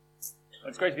Well,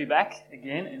 it's great to be back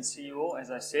again and see you all, as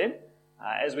I said,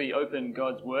 as we open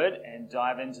God's Word and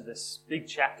dive into this big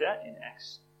chapter in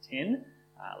Acts 10.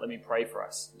 Let me pray for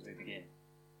us as we begin.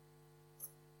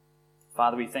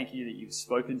 Father, we thank you that you've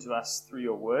spoken to us through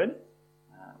your Word.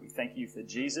 We thank you for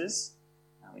Jesus.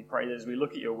 We pray that as we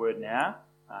look at your Word now,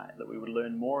 that we would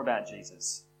learn more about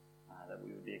Jesus, that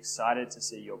we would be excited to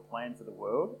see your plan for the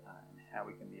world and how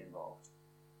we can be involved.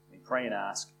 We pray and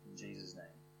ask in Jesus'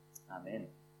 name. Amen.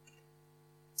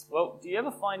 Well, do you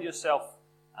ever find yourself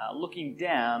looking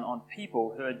down on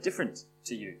people who are different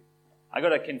to you? I got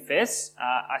to confess,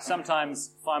 I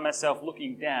sometimes find myself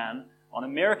looking down on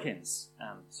Americans.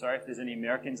 Sorry if there's any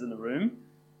Americans in the room,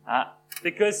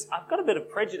 because I've got a bit of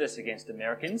prejudice against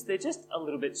Americans. They're just a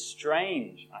little bit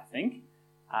strange, I think.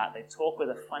 They talk with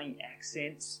a funny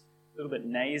accent, a little bit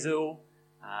nasal.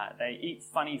 They eat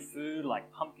funny food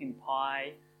like pumpkin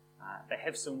pie. They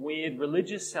have some weird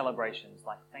religious celebrations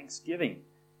like Thanksgiving.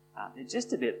 They're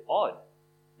just a bit odd.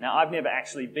 Now, I've never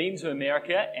actually been to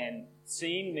America and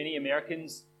seen many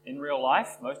Americans in real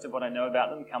life. Most of what I know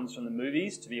about them comes from the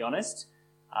movies, to be honest.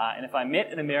 And if I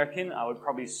met an American, I would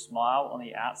probably smile on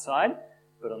the outside,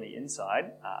 but on the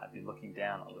inside, I'd be looking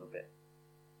down a little bit.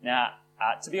 Now,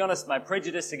 to be honest, my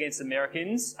prejudice against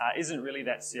Americans isn't really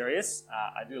that serious.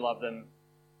 I do love them.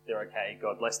 They're okay.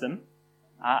 God bless them.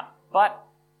 But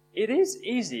it is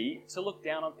easy to look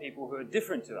down on people who are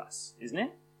different to us, isn't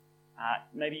it?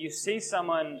 Maybe you see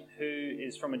someone who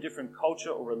is from a different culture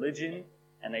or religion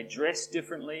and they dress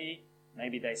differently,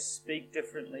 maybe they speak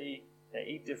differently, they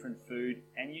eat different food,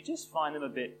 and you just find them a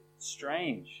bit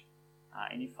strange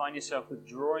and you find yourself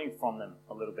withdrawing from them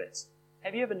a little bit.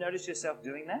 Have you ever noticed yourself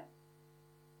doing that?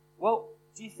 Well,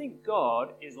 do you think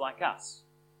God is like us?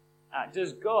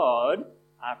 Does God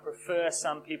prefer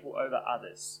some people over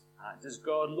others? Does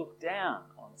God look down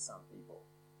on some people?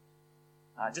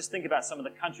 Just think about some of the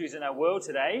countries in our world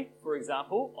today. For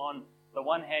example, on the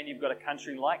one hand, you've got a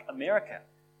country like America.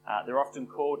 They're often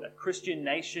called a Christian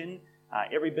nation.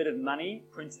 Every bit of money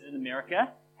printed in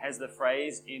America has the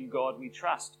phrase, "In God we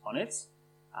trust," on it.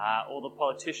 All the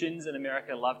politicians in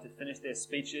America love to finish their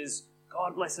speeches,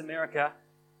 "God bless America."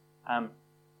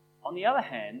 On the other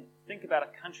hand, think about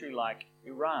a country like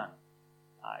Iran.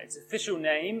 Its official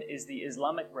name is the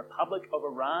Islamic Republic of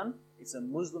Iran. It's a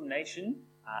Muslim nation.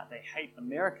 They hate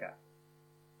America.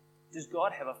 Does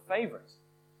God have a favorite?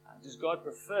 Does God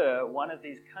prefer one of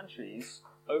these countries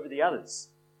over the others?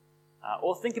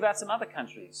 Or think about some other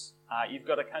countries. You've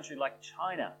got a country like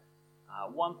China,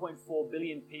 1.4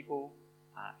 billion people,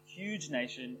 huge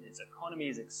nation. Its economy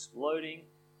is exploding.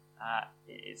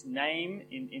 Its name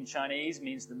in Chinese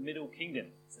means the Middle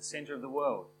Kingdom. It's the center of the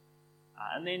world.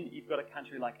 And then you've got a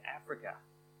country like Africa,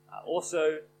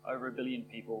 also over 1 billion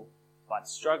people, but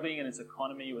struggling in its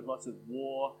economy with lots of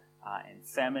war and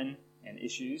famine and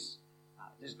issues.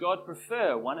 Does God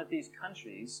prefer one of these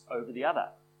countries over the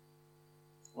other?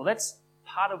 Well, that's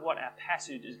part of what our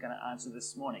passage is going to answer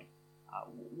this morning.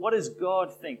 What does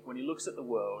God think when he looks at the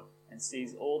world and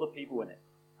sees all the people in it?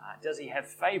 Does he have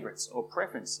favorites or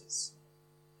preferences?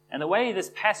 And the way this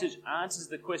passage answers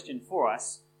the question for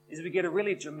us is we get a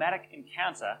really dramatic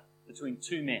encounter between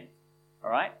two men, all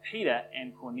right? Peter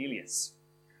and Cornelius.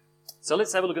 So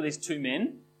let's have a look at these two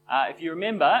men. If you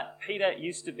remember, Peter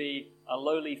used to be a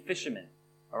lowly fisherman,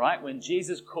 all right? When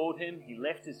Jesus called him, he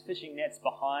left his fishing nets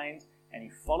behind and he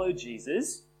followed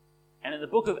Jesus. And in the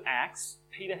book of Acts,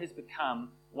 Peter has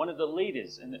become one of the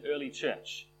leaders in the early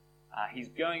church. He's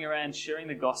going around sharing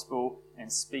the gospel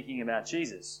and speaking about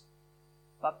Jesus.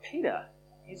 But Peter,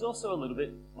 he's also a little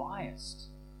bit biased.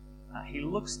 He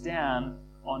looks down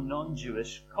on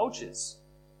non-Jewish cultures.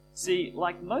 See,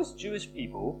 like most Jewish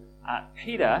people,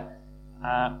 Peter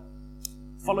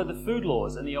followed the food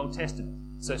laws in the Old Testament.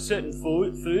 So certain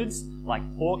foods, like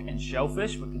pork and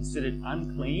shellfish, were considered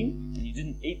unclean, and you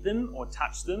didn't eat them or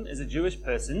touch them as a Jewish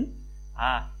person.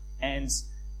 And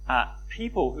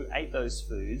people who ate those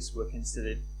foods were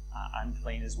considered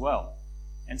unclean as well.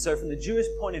 And so from the Jewish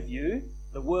point of view,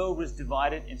 the world was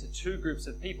divided into two groups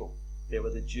of people. There were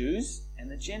the Jews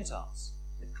and the Gentiles,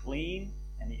 the clean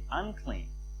and the unclean,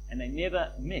 and they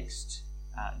never mixed.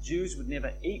 Jews would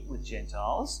never eat with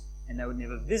Gentiles, and they would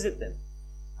never visit them.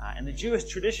 And the Jewish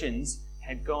traditions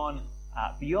had gone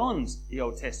beyond the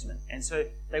Old Testament, and so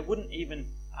they wouldn't even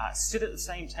sit at the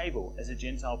same table as a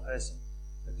Gentile person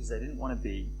because they didn't want to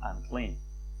be unclean.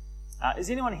 Is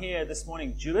anyone here this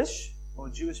morning Jewish or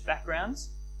Jewish backgrounds?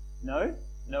 No?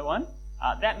 No one?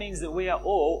 That means that we are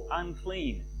all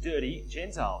unclean, dirty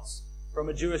Gentiles from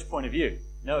a Jewish point of view.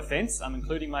 No offense, I'm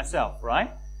including myself,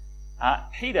 right?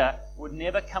 Peter would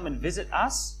never come and visit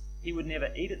us. He would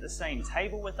never eat at the same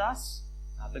table with us.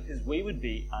 because we would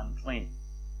be unclean.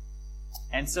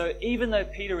 And so even though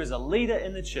Peter is a leader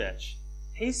in the church,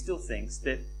 he still thinks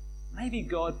that maybe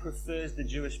God prefers the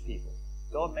Jewish people.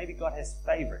 Maybe God has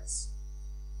favorites.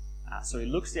 So he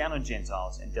looks down on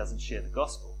Gentiles and doesn't share the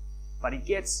gospel. But he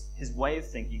gets his way of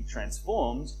thinking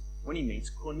transformed when he meets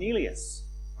Cornelius.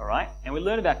 All right? And we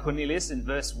learn about Cornelius in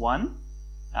verse 1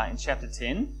 in chapter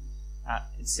 10.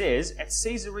 It says, "At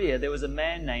Caesarea there was a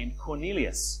man named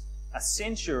Cornelius, a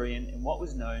centurion in what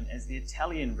was known as the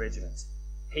Italian regiment.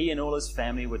 He and all his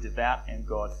family were devout and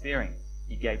God-fearing.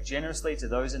 He gave generously to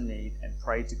those in need and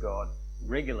prayed to God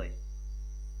regularly."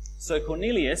 So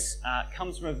Cornelius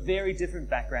comes from a very different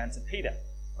background to Peter.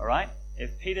 All right?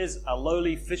 If Peter's a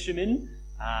lowly fisherman,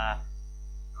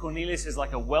 Cornelius is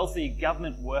like a wealthy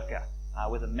government worker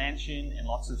with a mansion and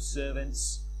lots of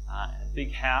servants and a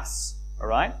big house. All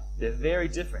right? They're very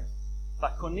different.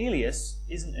 But Cornelius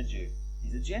isn't a Jew.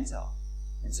 He's a Gentile.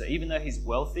 And so even though he's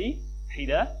wealthy,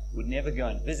 Peter would never go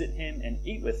and visit him and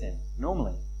eat with him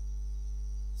normally.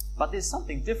 But there's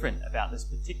something different about this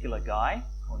particular guy,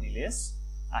 Cornelius.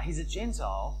 He's a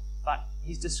Gentile, but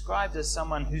he's described as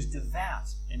someone who's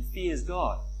devout and fears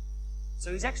God.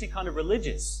 So he's actually kind of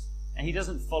religious, and he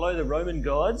doesn't follow the Roman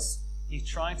gods. He's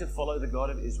trying to follow the God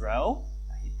of Israel.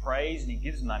 He prays and he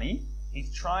gives money.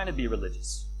 He's trying to be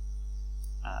religious.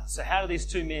 So how do these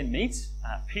two men meet?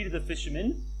 Peter the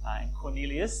fisherman and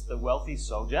Cornelius the wealthy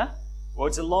soldier. Well,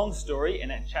 it's a long story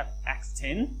in Acts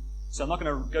 10, so I'm not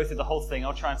going to go through the whole thing.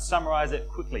 I'll try and summarize it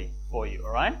quickly for you,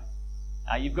 all right?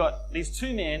 You've got these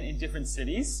two men in different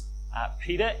cities,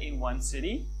 Peter in one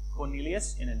city,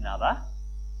 Cornelius in another,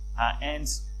 and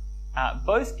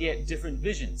both get different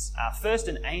visions. First,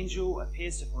 an angel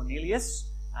appears to Cornelius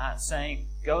saying,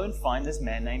 "Go and find this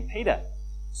man named Peter."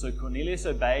 So Cornelius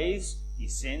obeys. He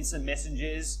sends some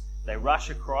messengers. They rush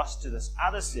across to this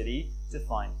other city to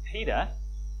find Peter.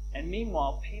 And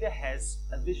meanwhile, Peter has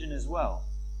a vision as well.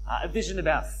 A vision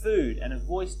about food and a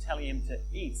voice telling him to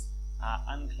eat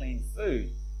unclean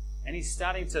food. And he's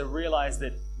starting to realize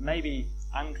that maybe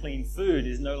unclean food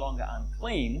is no longer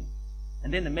unclean.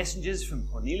 And then the messengers from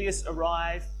Cornelius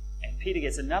arrive, and Peter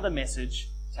gets another message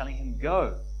telling him,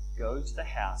 go to the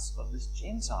house of this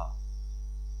Gentile.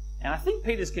 And I think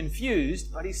Peter's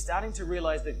confused, but he's starting to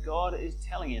realize that God is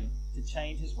telling him to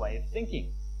change his way of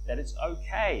thinking, that it's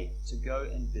okay to go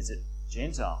and visit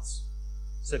Gentiles.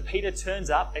 So Peter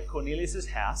turns up at Cornelius'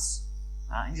 house,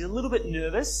 and he's a little bit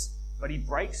nervous, but he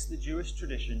breaks the Jewish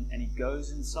tradition and he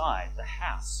goes inside the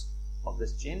house of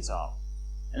this Gentile.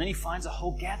 And then he finds a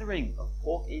whole gathering of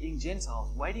pork-eating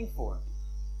Gentiles waiting for him.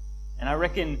 And I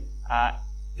reckon,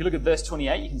 if you look at verse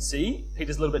 28, you can see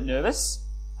Peter's a little bit nervous.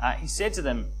 He said to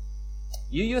them,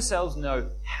 "You yourselves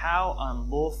know how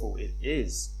unlawful it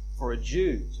is for a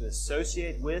Jew to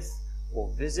associate with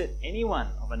or visit anyone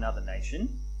of another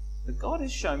nation. But God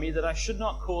has shown me that I should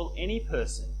not call any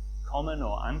person common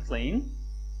or unclean.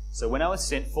 So when I was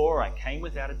sent for, I came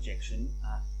without objection.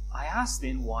 I asked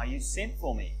then why you sent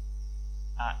for me."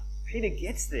 Peter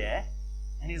gets there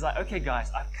and he's like, "Okay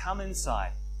guys, I've come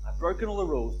inside. I've broken all the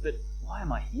rules, but why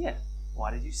am I here?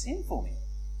 Why did you send for me?"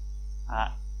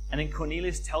 And then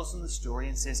Cornelius tells him the story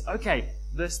and says, "Okay,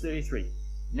 verse 33.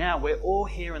 Now we're all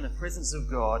here in the presence of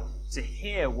God to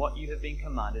hear what you have been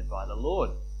commanded by the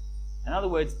Lord." In other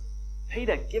words,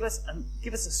 Peter, give us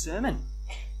a sermon.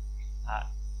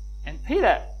 And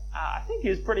Peter, I think he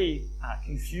was pretty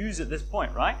confused at this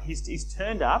point, right? He's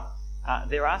turned up.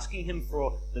 They're asking him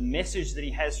for the message that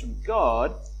he has from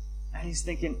God, and he's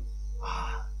thinking,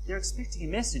 they're expecting a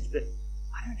message, but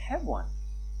I don't have one.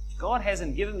 God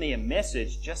hasn't given me a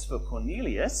message just for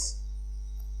Cornelius.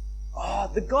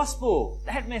 The gospel,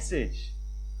 that message.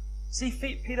 See,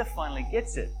 Peter finally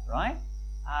gets it, right?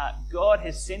 God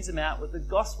has sent him out with the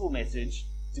gospel message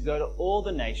to go to all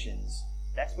the nations.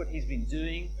 That's what he's been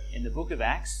doing in the book of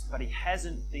Acts, but he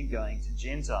hasn't been going to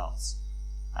Gentiles.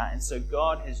 And so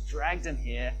God has dragged him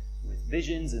here with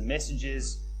visions and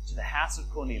messages to the house of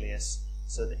Cornelius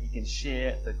so that he can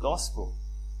share the gospel.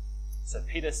 So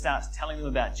Peter starts telling them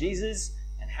about Jesus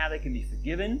and how they can be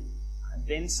forgiven, and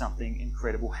then something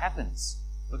incredible happens.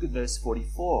 Look at verse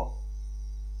 44.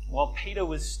 While Peter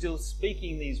was still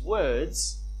speaking these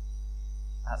words,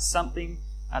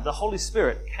 the Holy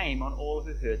Spirit came on all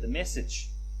who heard the message.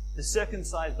 The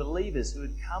circumcised believers who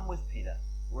had come with Peter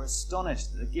were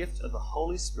astonished that the gift of the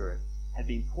Holy Spirit had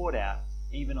been poured out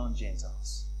even on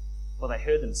Gentiles, for they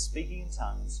heard them speaking in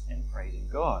tongues and praising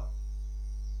God.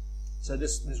 So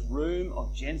this room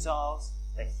of Gentiles,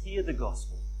 they hear the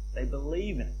gospel, they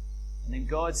believe in it, and then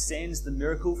God sends the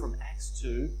miracle from Acts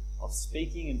 2 of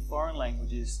speaking in foreign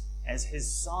languages as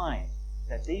his sign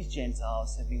that these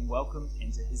Gentiles have been welcomed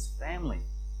into his family.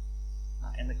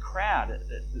 And the crowd,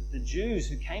 the Jews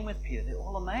who came with Peter, they're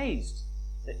all amazed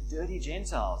that dirty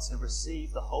Gentiles have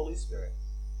received the Holy Spirit.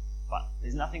 But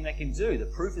there's nothing they can do. The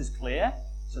proof is clear,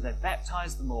 so they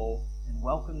baptize them all and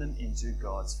welcome them into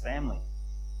God's family.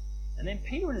 And then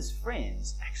Peter and his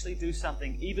friends actually do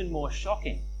something even more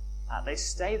shocking. They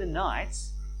stay the night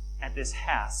at this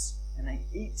house and they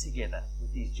eat together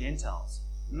with these Gentiles.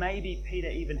 Maybe Peter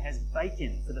even has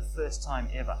bacon for the first time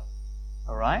ever.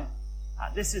 All right?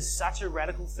 This is such a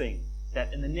radical thing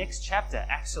that in the next chapter,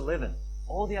 Acts 11,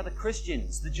 all the other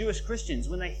Christians, the Jewish Christians,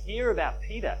 when they hear about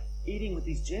Peter eating with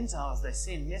these Gentiles, they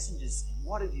send messengers saying,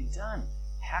 "What have you done?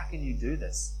 How can you do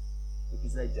this?"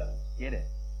 Because they don't get it.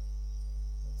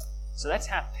 So that's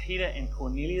how Peter and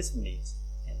Cornelius meet,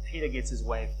 and Peter gets his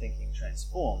way of thinking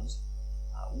transformed.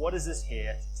 What is this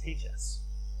here to teach us?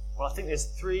 Well, I think there's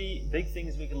three big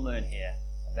things we can learn here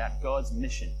about God's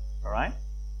mission, all right?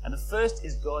 And the first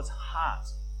is God's heart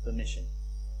for mission.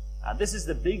 This is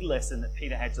the big lesson that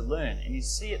Peter had to learn, and you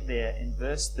see it there in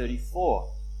verse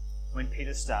 34 when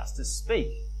Peter starts to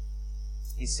speak.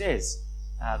 He says,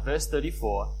 verse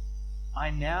 34, "I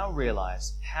now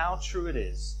realize how true it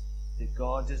is that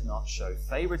God does not show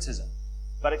favoritism,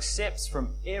 but accepts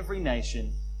from every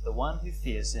nation the one who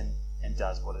fears him and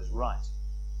does what is right."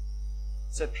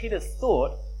 So Peter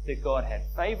thought that God had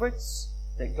favorites,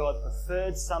 that God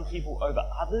preferred some people over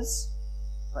others,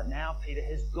 but now Peter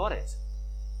has got it.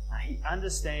 He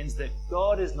understands that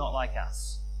God is not like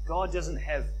us. God doesn't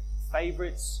have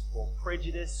favorites or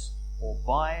prejudice or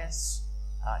bias.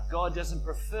 God doesn't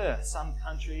prefer some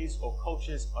countries or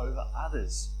cultures over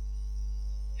others.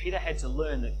 Peter had to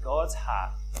learn that God's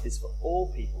heart is for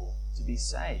all people to be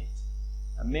saved.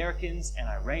 Americans and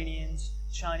Iranians,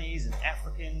 Chinese and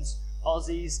Africans,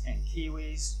 Aussies and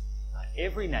Kiwis,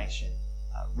 every nation,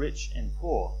 rich and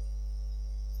poor.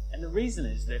 And the reason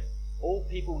is that all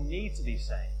people need to be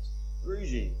saved through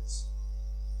Jesus.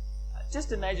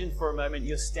 Just imagine for a moment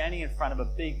you're standing in front of a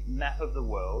big map of the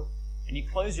world, and you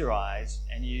close your eyes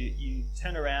and you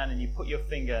turn around and you put your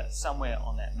finger somewhere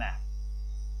on that map.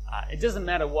 It doesn't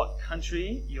matter what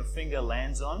country your finger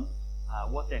lands on,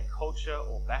 what their culture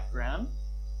or background,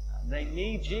 they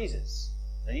need Jesus.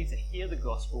 They need to hear the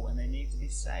gospel and they need to be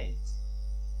saved.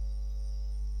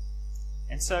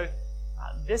 And so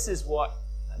this is what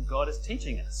God is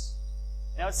teaching us.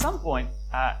 Now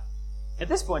at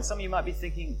this point, some of you might be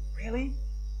thinking, really?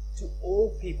 Do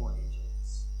all people need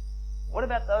Jesus? What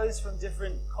about those from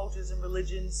different cultures and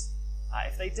religions?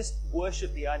 If they just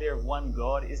worship the idea of one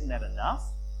God, isn't that enough?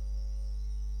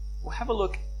 Well, have a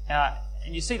look, and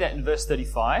you see that in verse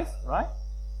 35, right?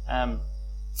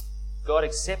 God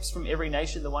accepts from every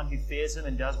nation the one who fears him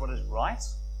and does what is right.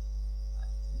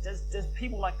 Does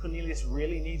people like Cornelius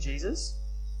really need Jesus?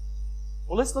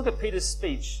 Well, let's look at Peter's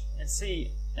speech and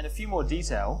see in a few more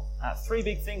detail three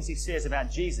big things he says about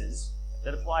Jesus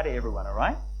that apply to everyone, all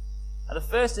right? The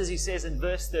first is he says in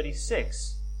verse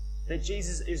 36 that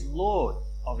Jesus is Lord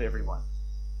of everyone.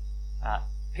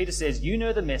 Peter says, "You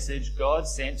know the message God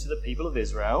sent to the people of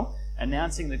Israel,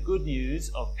 announcing the good news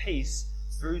of peace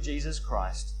through Jesus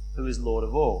Christ, who is Lord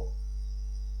of all."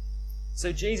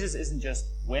 So Jesus isn't just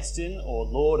Western or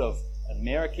Lord of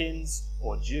Americans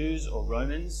or Jews or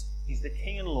Romans. He's the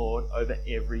King and Lord over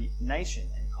every nation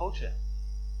and culture.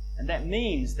 And that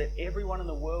means that everyone in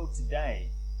the world today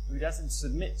who doesn't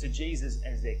submit to Jesus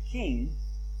as their King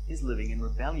is living in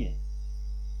rebellion.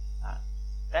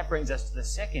 That brings us to the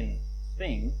second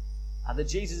thing, that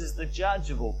Jesus is the judge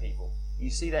of all people. You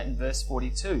see that in verse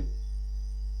 42.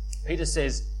 Peter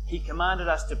says, "He commanded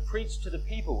us to preach to the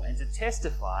people and to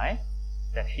testify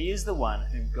that he is the one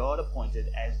whom God appointed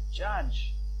as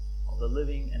judge of the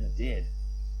living and the dead."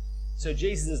 So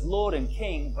Jesus is Lord and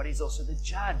King, but he's also the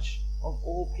judge of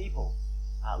all people.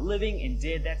 Living and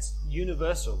dead, that's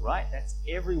universal, right? That's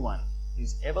everyone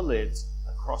who's ever lived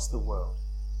across the world.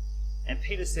 And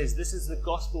Peter says this is the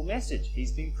gospel message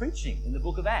he's been preaching in the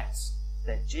book of Acts,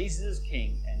 that Jesus is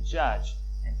King and judge,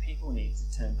 and people need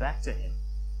to turn back to him.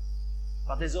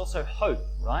 But there's also hope,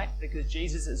 right? Because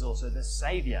Jesus is also the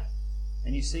Savior.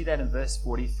 And you see that in verse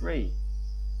 43.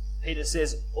 Peter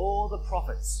says, all the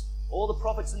prophets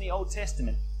in the Old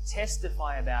Testament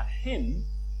testify about him,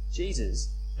 Jesus,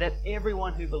 that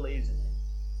everyone who believes in him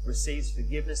receives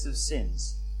forgiveness of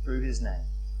sins through his name.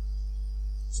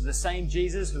 So the same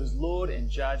Jesus who is Lord and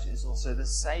Judge is also the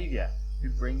Savior who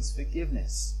brings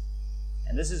forgiveness.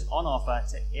 And this is on offer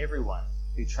to everyone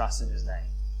who trusts in his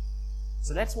name.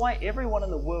 So that's why everyone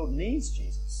in the world needs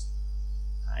Jesus.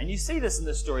 And you see this in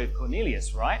the story of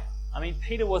Cornelius, right? I mean,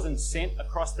 Peter wasn't sent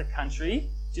across the country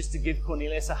just to give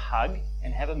Cornelius a hug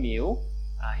and have a meal.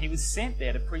 He was sent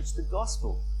there to preach the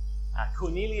gospel.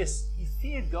 Cornelius, he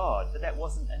feared God, but that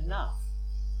wasn't enough.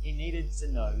 He needed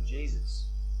to know Jesus.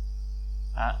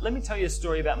 Let me tell you a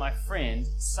story about my friend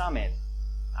Samed.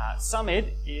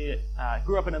 Samed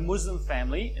grew up in a Muslim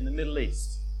family in the Middle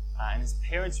East, and his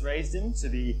parents raised him to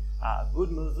be a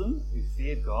good Muslim who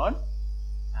feared God.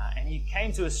 And he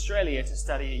came to Australia to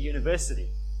study at university,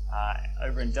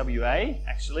 over in WA,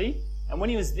 actually. And when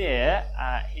he was there,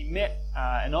 he met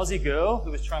an Aussie girl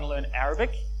who was trying to learn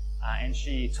Arabic, and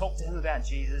she talked to him about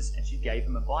Jesus, and she gave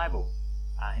him a Bible.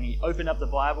 And he opened up the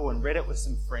Bible and read it with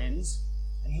some friends,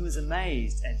 and he was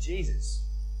amazed at Jesus.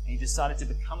 And he decided to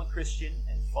become a Christian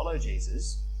and follow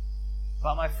Jesus.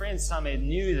 But my friend Samed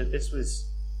knew that this was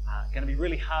going to be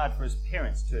really hard for his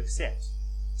parents to accept.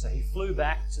 So he flew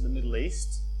back to the Middle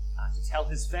East to tell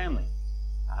his family.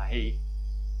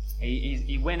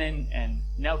 He went in and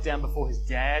knelt down before his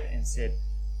dad and said,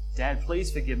 "Dad,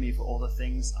 please forgive me for all the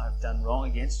things I've done wrong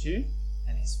against you."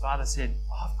 And his father said,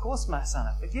 "Oh, of course, my son,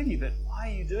 I forgive you, but why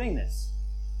are you doing this?"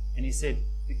 And he said,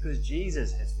 "Because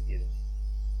Jesus has forgiven me."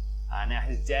 Now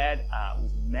his dad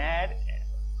was mad,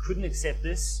 couldn't accept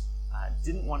this,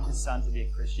 didn't want his son to be a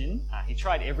Christian. He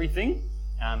tried everything.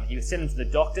 He was sent him to the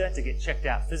doctor to get checked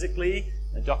out physically.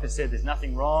 The doctor said there's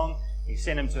nothing wrong. He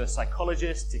sent him to a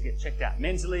psychologist to get checked out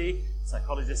mentally. The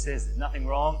psychologist says there's nothing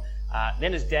wrong.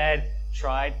 Then his dad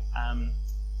tried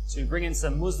to bring in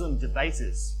some Muslim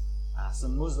debaters,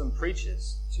 some Muslim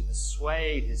preachers, to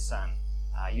persuade his son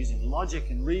using logic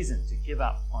and reason to give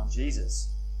up on Jesus.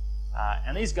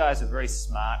 And these guys are very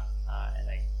smart,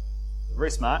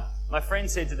 very smart. My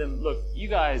friend said to them, "Look, you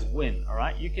guys win, all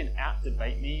right? You can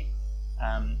out-debate me.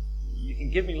 You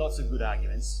can give me lots of good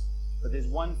arguments, but there's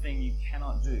one thing you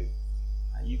cannot do.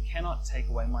 You cannot take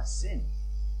away my sin.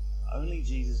 Only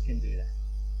Jesus can do that."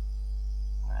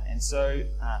 And so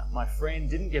my friend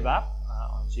didn't give up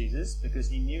on Jesus because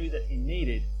he knew that he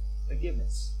needed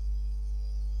forgiveness.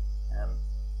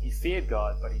 He feared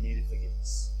God, but he needed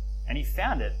forgiveness. And he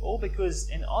found it all because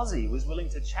an Aussie was willing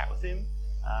to chat with him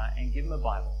and give him a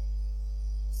Bible.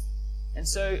 And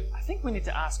so I think we need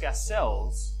to ask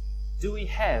ourselves, do we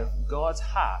have God's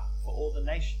heart for all the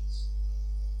nations?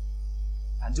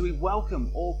 And do we welcome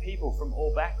all people from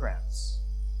all backgrounds?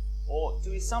 Or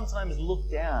do we sometimes look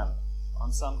down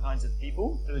on some kinds of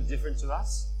people who are different to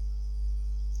us?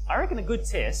 I reckon a good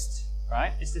test,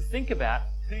 right, is to think about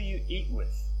who you eat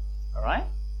with, all right?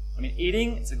 I mean,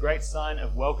 eating, it's a great sign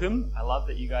of welcome. I love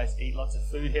that you guys eat lots of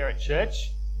food here at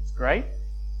church. It's great.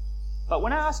 But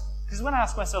when I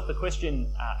ask myself the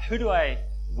question, who do I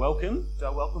welcome? Do I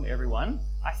welcome everyone?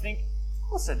 I think, of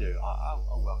course I do.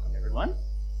 I'll welcome everyone.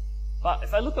 But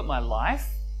if I look at my life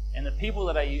and the people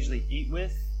that I usually eat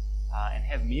with and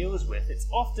have meals with, it's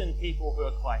often people who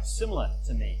are quite similar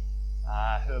to me,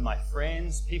 who are my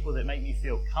friends, people that make me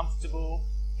feel comfortable,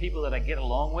 people that I get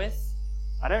along with.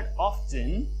 I don't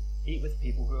often eat with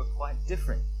people who are quite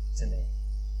different to me.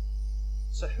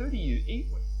 So who do you eat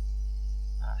with?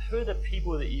 Who are the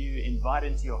people that you invite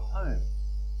into your home?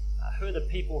 Who are the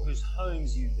people whose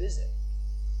homes you visit?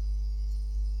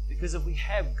 Because if we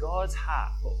have God's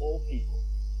heart for all people,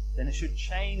 then it should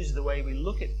change the way we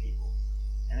look at people,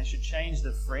 and it should change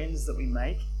the friends that we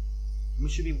make, and we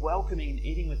should be welcoming and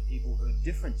eating with people who are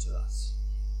different to us.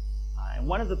 And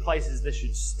one of the places this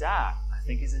should start, I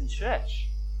think, is in church.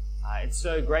 It's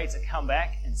so great to come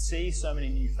back and see so many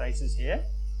new faces here.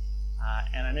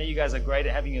 And I know you guys are great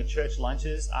at having your church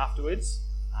lunches afterwards.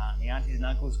 The aunties and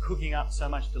uncles cooking up so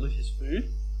much delicious food.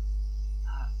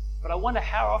 But I wonder,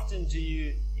 how often do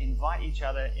you invite each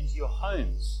other into your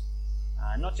homes?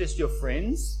 Not just your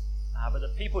friends, but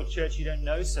the people at church you don't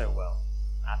know so well.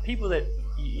 People that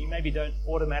you maybe don't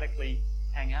automatically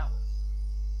hang out with.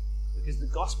 Because the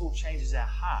gospel changes our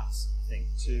hearts, I think,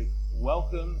 to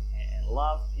welcome and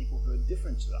love people who are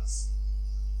different to us.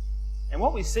 And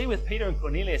what we see with Peter and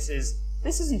Cornelius is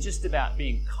this isn't just about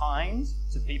being kind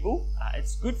to people.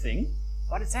 It's a good thing,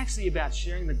 but it's actually about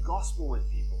sharing the gospel with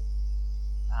people.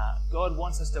 God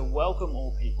wants us to welcome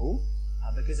all people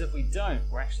because if we don't,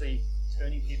 we're actually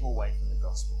turning people away from the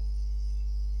gospel.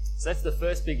 So that's the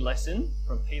first big lesson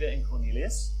from Peter and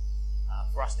Cornelius,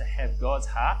 for us to have God's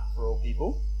heart for all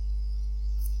people.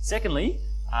 Secondly,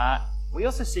 we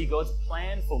also see God's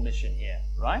plan for mission here,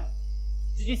 right?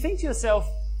 Did you think to yourself,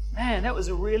 man, that was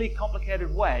a really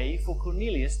complicated way for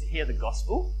Cornelius to hear the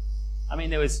gospel? I mean,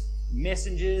 there was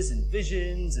messengers and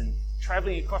visions and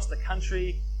traveling across the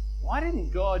country. Why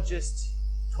didn't God just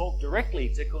talk directly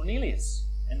to Cornelius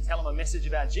and tell him a message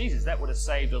about Jesus? That would have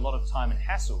saved a lot of time and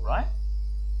hassle, right?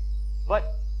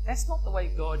 But that's not the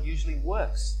way God usually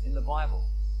works in the Bible.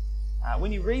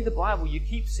 When you read the Bible, you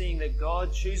keep seeing that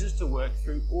God chooses to work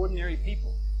through ordinary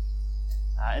people.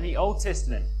 In the Old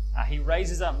Testament, he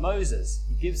raises up Moses,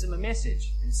 he gives them a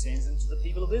message and sends them to the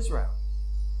people of Israel.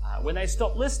 When they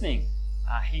stop listening,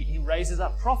 he raises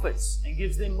up prophets and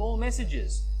gives them more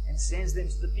messages and sends them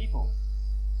to the people.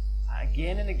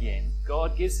 Again and again,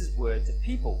 God gives his word to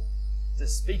people to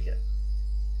speak it.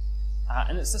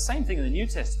 And it's the same thing in the New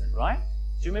Testament, right?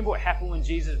 Do you remember what happened when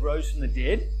Jesus rose from the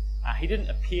dead? He didn't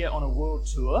appear on a world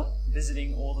tour,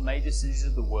 visiting all the major cities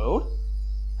of the world.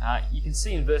 You can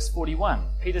see in verse 41,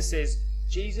 Peter says,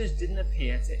 Jesus didn't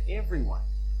appear to everyone.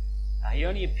 He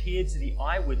only appeared to the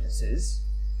eyewitnesses,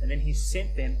 and then he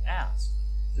sent them out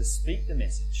to speak the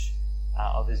message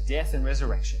of his death and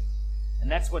resurrection. And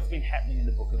that's what's been happening in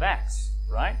the book of Acts,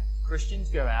 right?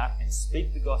 Christians go out and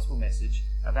speak the gospel message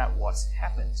about what's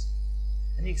happened.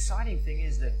 And the exciting thing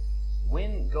is that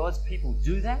when God's people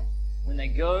do that, when they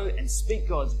go and speak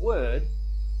God's word,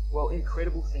 well,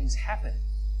 incredible things happen.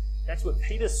 That's what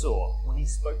Peter saw when he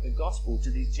spoke the gospel to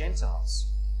these Gentiles.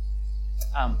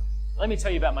 Let me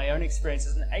tell you about my own experience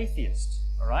as an atheist,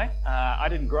 all right? I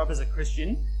didn't grow up as a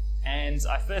Christian, and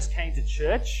I first came to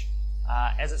church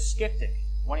as a skeptic,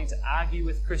 wanting to argue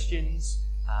with Christians,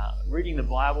 reading the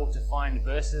Bible to find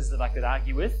verses that I could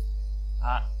argue with.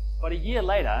 But a year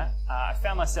later, I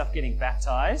found myself getting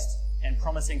baptized and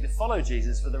promising to follow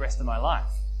Jesus for the rest of my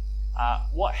life.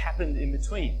 What happened in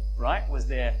between, right?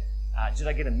 Did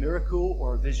I get a miracle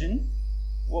or a vision?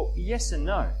 Well, yes and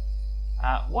no.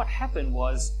 What happened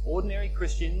was ordinary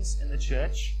Christians in the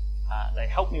church, they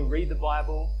helped me read the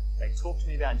Bible, they talked to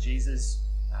me about Jesus.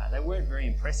 They weren't very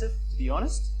impressive, to be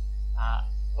honest.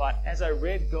 But as I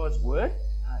read God's word,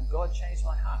 God changed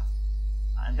my heart.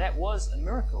 And that was a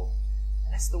miracle.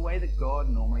 And that's the way that God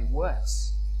normally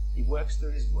works. He works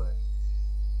through his word.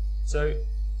 So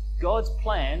God's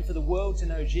plan for the world to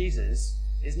know Jesus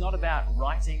is not about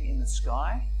writing in the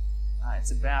sky.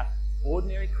 It's about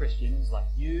ordinary Christians like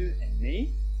you and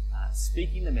me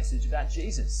speaking the message about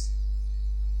Jesus.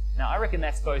 Now, I reckon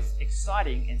that's both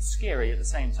exciting and scary at the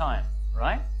same time,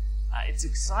 right? It's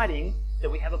exciting that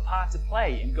we have a part to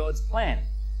play in God's plan.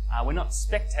 We're not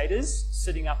spectators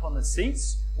sitting up on the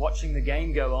seats watching the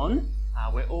game go on.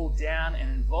 We're all down and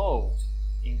involved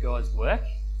in God's work.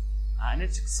 And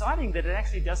it's exciting that it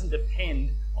actually doesn't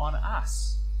depend on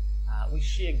us. We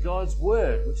share God's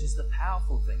word, which is the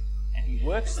powerful thing, and he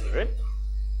works through it.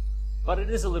 But it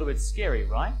is a little bit scary,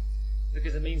 right?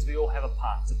 Because it means we all have a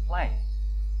part to play.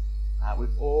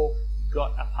 We've all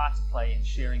got a part to play in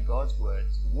sharing God's word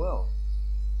to the world.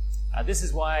 This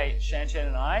is why Shan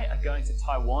and I are going to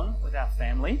Taiwan with our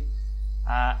family.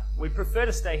 We prefer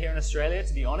to stay here in Australia,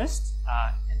 to be honest.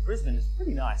 And Brisbane is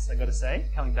pretty nice, I've got to say,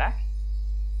 coming back.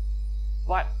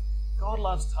 But God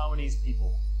loves Taiwanese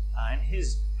people, and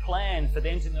his plan for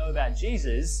them to know about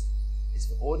Jesus is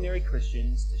for ordinary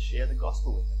Christians to share the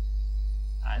gospel with them.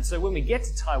 And so when we get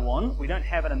to Taiwan, we don't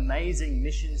have an amazing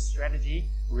mission strategy,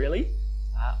 really.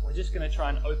 We're just going to try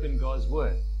and open God's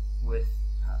word with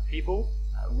people,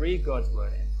 read God's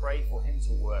word, and pray for him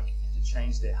to work and to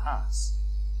change their hearts.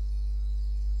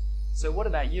 So what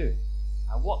about you?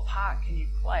 What part can you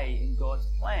play in God's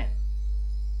plan?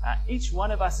 Each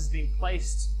one of us has been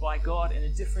placed by God in a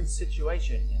different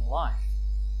situation in life.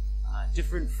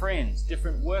 Different friends,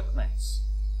 different workmates,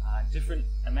 different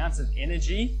amounts of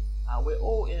energy. We're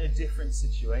all in a different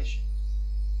situation.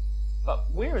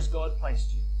 But where has God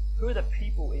placed you? Who are the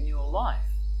people in your life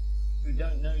who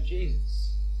don't know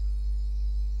Jesus?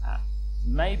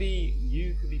 Maybe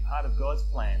you could be part of God's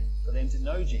plan for them to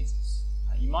know Jesus.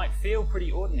 You might feel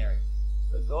pretty ordinary,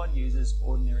 but God uses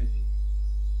ordinary people.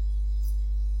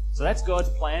 So that's God's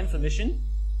plan for mission.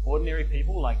 Ordinary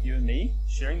people like you and me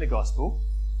sharing the gospel.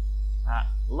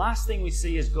 Last thing we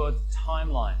see is God's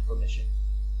timeline for mission.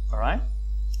 All right?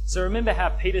 So remember how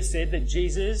Peter said that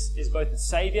Jesus is both the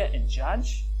Savior and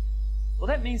Judge? Well,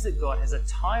 that means that God has a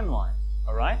timeline.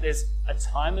 All right? There's a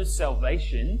time of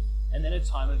salvation and then a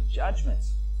time of judgment.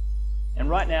 And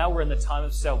right now we're in the time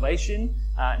of salvation.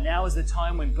 Now is the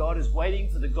time when God is waiting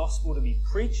for the gospel to be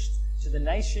preached to the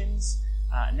nations.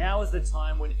 Now is the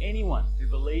time when anyone who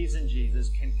believes in Jesus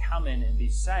can come in and be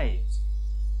saved.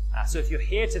 So if you're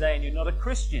here today and you're not a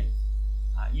Christian,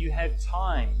 you have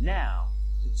time now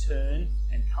to turn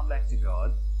and come back to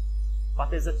God.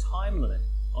 But there's a time limit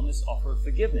on this offer of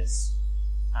forgiveness.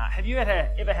 Have you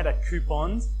ever had a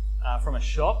coupon from a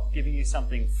shop giving you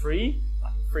something free,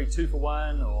 like a free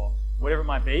 2-for-1 or whatever it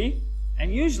might be?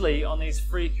 And usually on these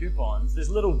free coupons, there's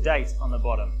a little date on the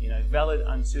bottom, valid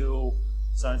until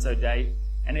so-and-so date,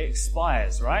 and it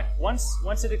expires, right?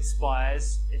 Once it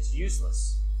expires, it's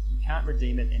useless. You can't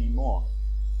redeem it anymore.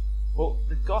 Well,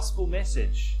 the gospel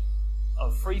message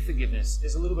of free forgiveness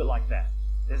is a little bit like that.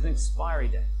 There's an expiry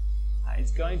date.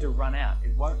 It's going to run out.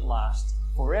 It won't last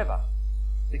forever.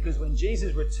 Because when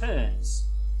Jesus returns,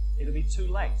 it'll be too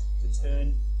late to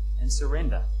turn and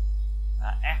surrender.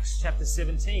 Acts chapter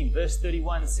 17, verse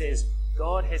 31 says,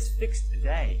 God has fixed a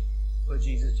day for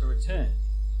Jesus to return.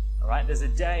 All right, there's a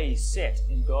day set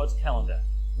in God's calendar.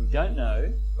 We don't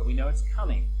know, but we know it's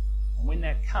coming. And when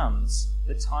that comes,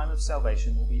 the time of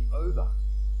salvation will be over.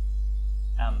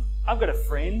 I've got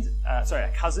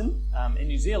a cousin in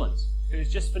New Zealand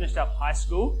who's just finished up high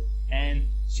school, and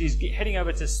she's heading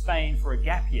over to Spain for a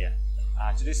gap year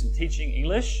to do some teaching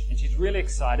English, and she's really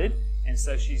excited. And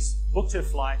so she's booked her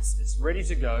flights, it's ready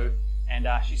to go, and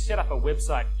she set up a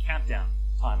website countdown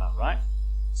timer, right?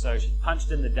 So she punched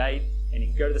in the date, and you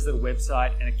can go to this little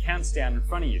website, and it counts down in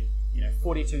front of you.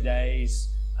 42 days,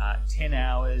 10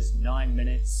 hours, 9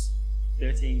 minutes,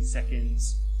 13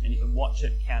 seconds, and you can watch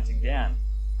it counting down.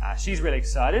 She's really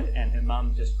excited, and her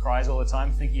mum just cries all the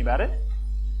time thinking about it.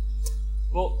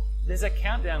 Well, there's a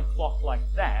countdown clock like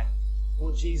that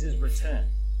for Jesus' return.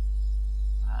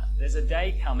 There's a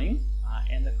day coming,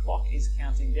 and the clock is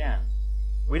counting down.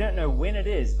 We don't know when it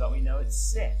is, but we know it's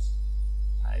set.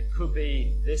 It could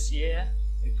be this year,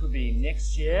 it could be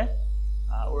next year,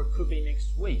 or it could be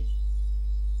next week.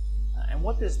 And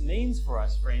what this means for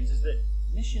us, friends, is that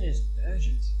mission is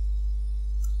urgent.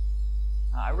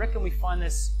 I reckon we find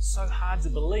this so hard to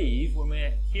believe when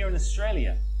we're here in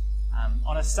Australia.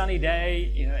 On a sunny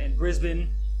day, in Brisbane,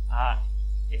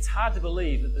 it's hard to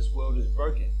believe that this world is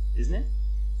broken, isn't it?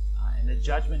 And the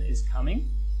judgment is coming.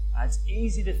 It's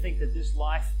easy to think that this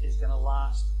life is going to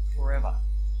last forever.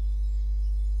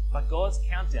 But God's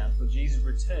countdown for Jesus'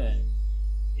 return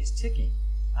is ticking.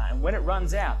 And when it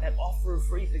runs out, that offer of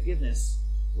free forgiveness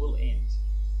will end.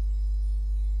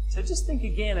 So just think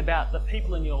again about the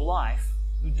people in your life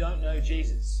who don't know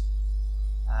Jesus.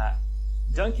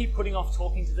 Don't keep putting off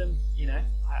talking to them.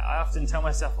 I often tell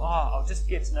myself, I'll just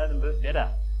get to know them a bit better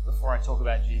before I talk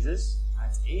about Jesus.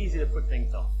 It's easy to put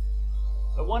things off.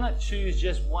 But why not choose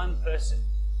just one person?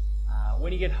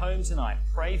 When you get home tonight,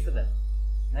 pray for them.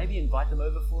 Maybe invite them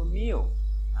over for a meal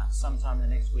sometime in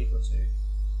the next week or two.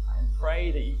 And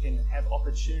pray that you can have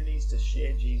opportunities to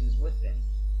share Jesus with them.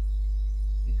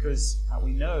 Because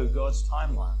we know God's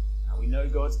timeline. We know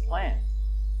God's plan.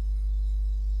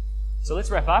 So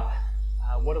let's wrap up.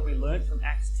 What have we learned from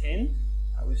Acts 10?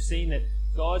 We've seen that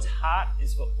God's heart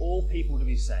is for all people to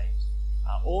be saved.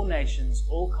 All nations,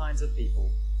 all kinds of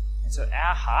people. And so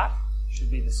our heart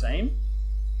should be the same.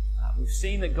 We've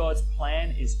seen that God's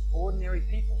plan is ordinary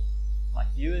people, like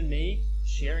you and me,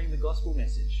 sharing the gospel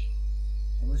message.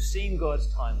 And we've seen God's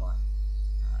timeline,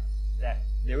 that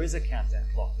there is a countdown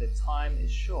clock, that time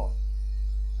is short.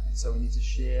 And so we need to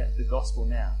share the gospel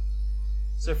now.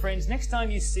 So friends, next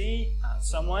time you see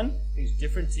someone who's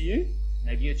different to you,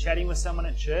 maybe you're chatting with someone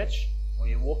at church, or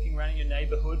you're walking around in your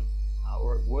neighborhood,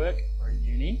 or at work, or at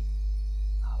uni,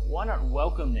 why not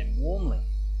welcome them warmly?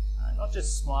 Not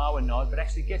just smile and nod, but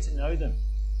actually get to know them.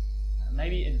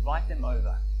 Maybe invite them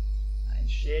over and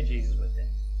share Jesus with them.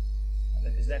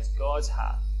 Because that's God's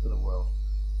heart for the world.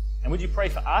 And would you pray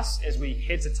for us as we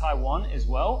head to Taiwan as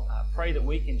well? Pray that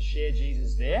we can share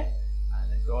Jesus there,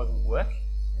 and that God will work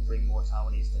and bring more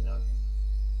Taiwanese to know Him.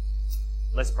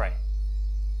 Let's pray.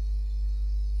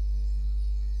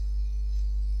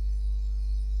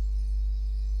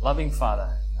 Loving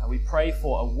Father, we pray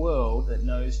for a world that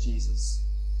knows Jesus.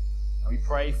 We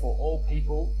pray for all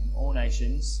people in all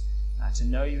nations to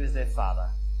know you as their Father,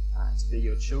 to be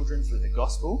your children through the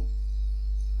gospel.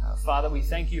 Father, we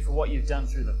thank you for what you've done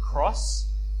through the cross,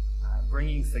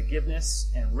 bringing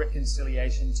forgiveness and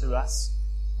reconciliation to us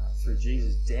through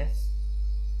Jesus' death.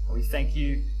 We thank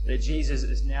you that Jesus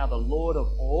is now the Lord of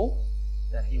all,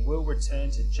 that He will return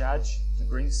to judge, to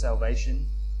bring salvation.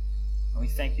 And we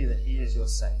thank you that He is your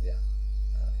Saviour,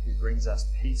 who brings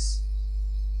us peace.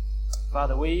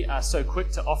 Father, we are so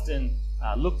quick to often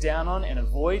look down on and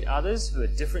avoid others who are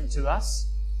different to us,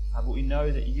 but we know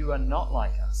that you are not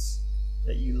like us,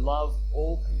 that you love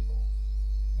all people.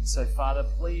 And so, Father,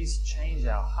 please change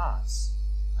our hearts,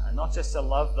 not just to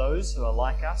love those who are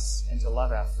like us and to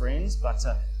love our friends, but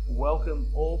to welcome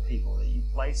all people that you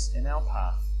place in our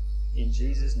path, in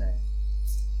Jesus' name.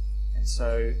 And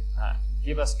so,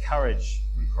 give us courage,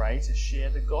 we pray, to share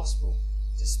the gospel,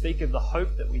 to speak of the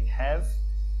hope that we have,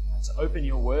 to open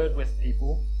your word with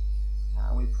people.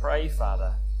 And we pray,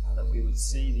 Father, that we would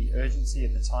see the urgency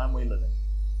of the time we live in,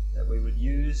 that we would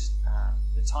use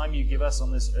the time you give us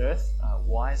on this earth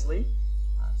wisely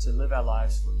to live our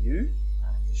lives for you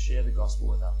and to share the gospel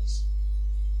with others.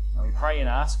 And we pray and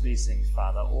ask these things,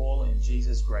 Father, all in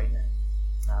Jesus' great name.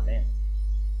 Amen.